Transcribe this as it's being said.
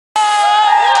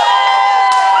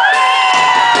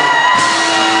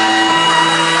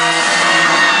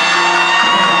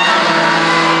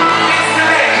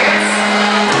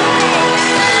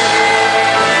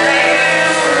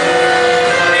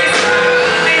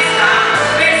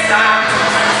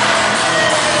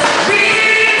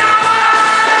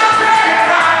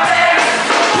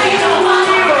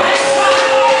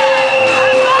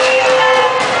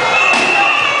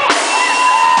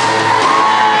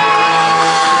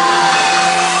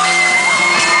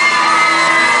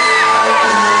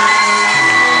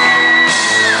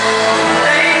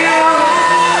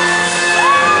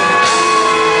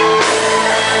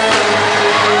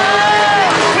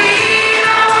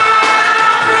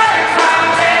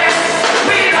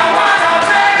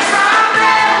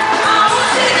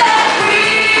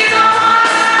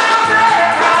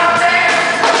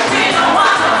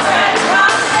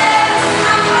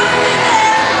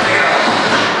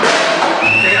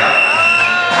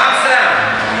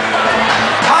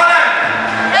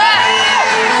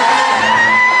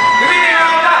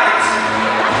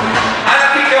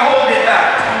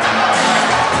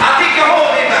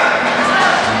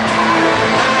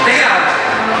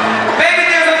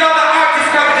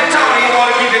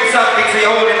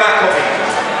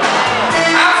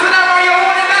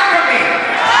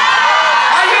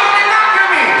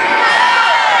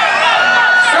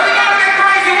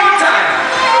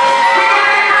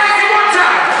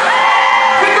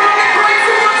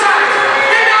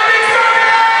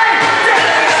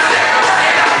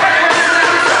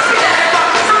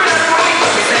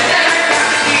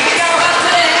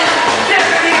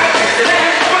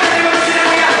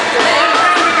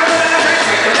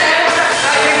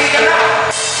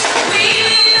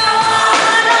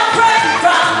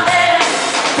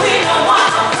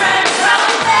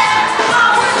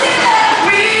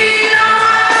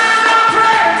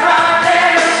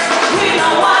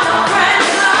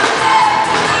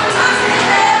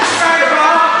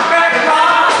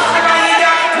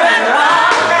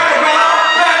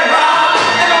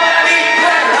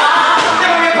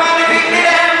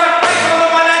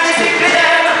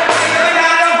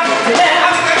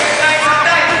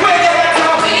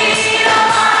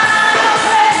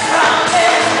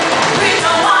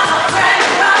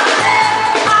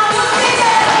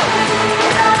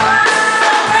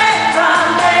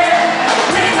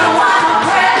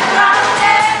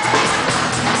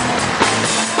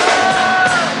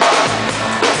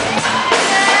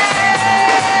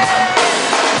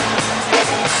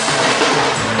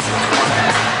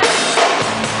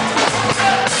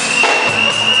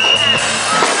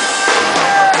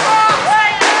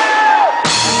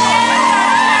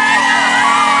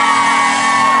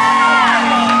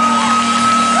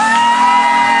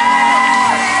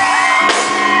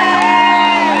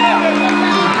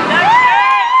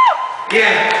Yeah.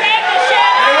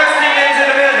 And the West Indians in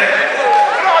the building.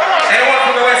 Anyone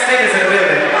from the West Indies in the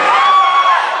building?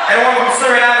 Anyone from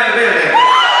Suriname in the building?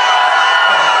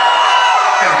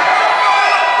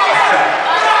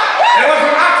 Anyone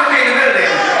from Africa in the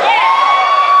building?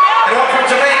 Anyone from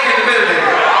Jamaica in the building?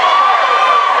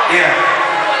 Yeah.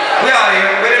 We are here.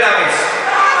 Where did I miss?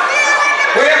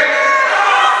 Where?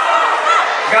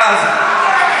 Gaza.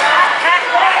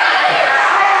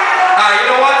 You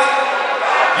know what?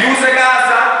 You say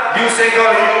Gaza, you say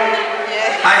God.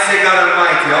 I say God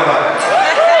Almighty. How about it?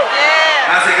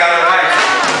 I say God Almighty.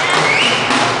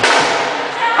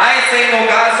 I ain't saying no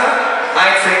Gaza. I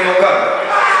ain't saying no God.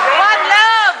 One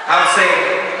love. I'm saying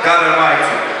God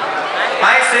Almighty. I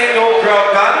ain't saying no brown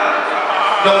God,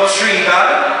 no tree God,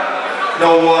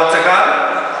 no water God.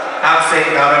 I'm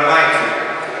saying God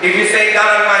Almighty. If you say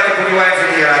God Almighty, put your hands in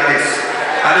the air like this.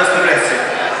 I just the blessing.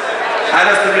 I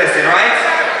just the blessing, right?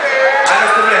 I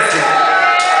just the blessing.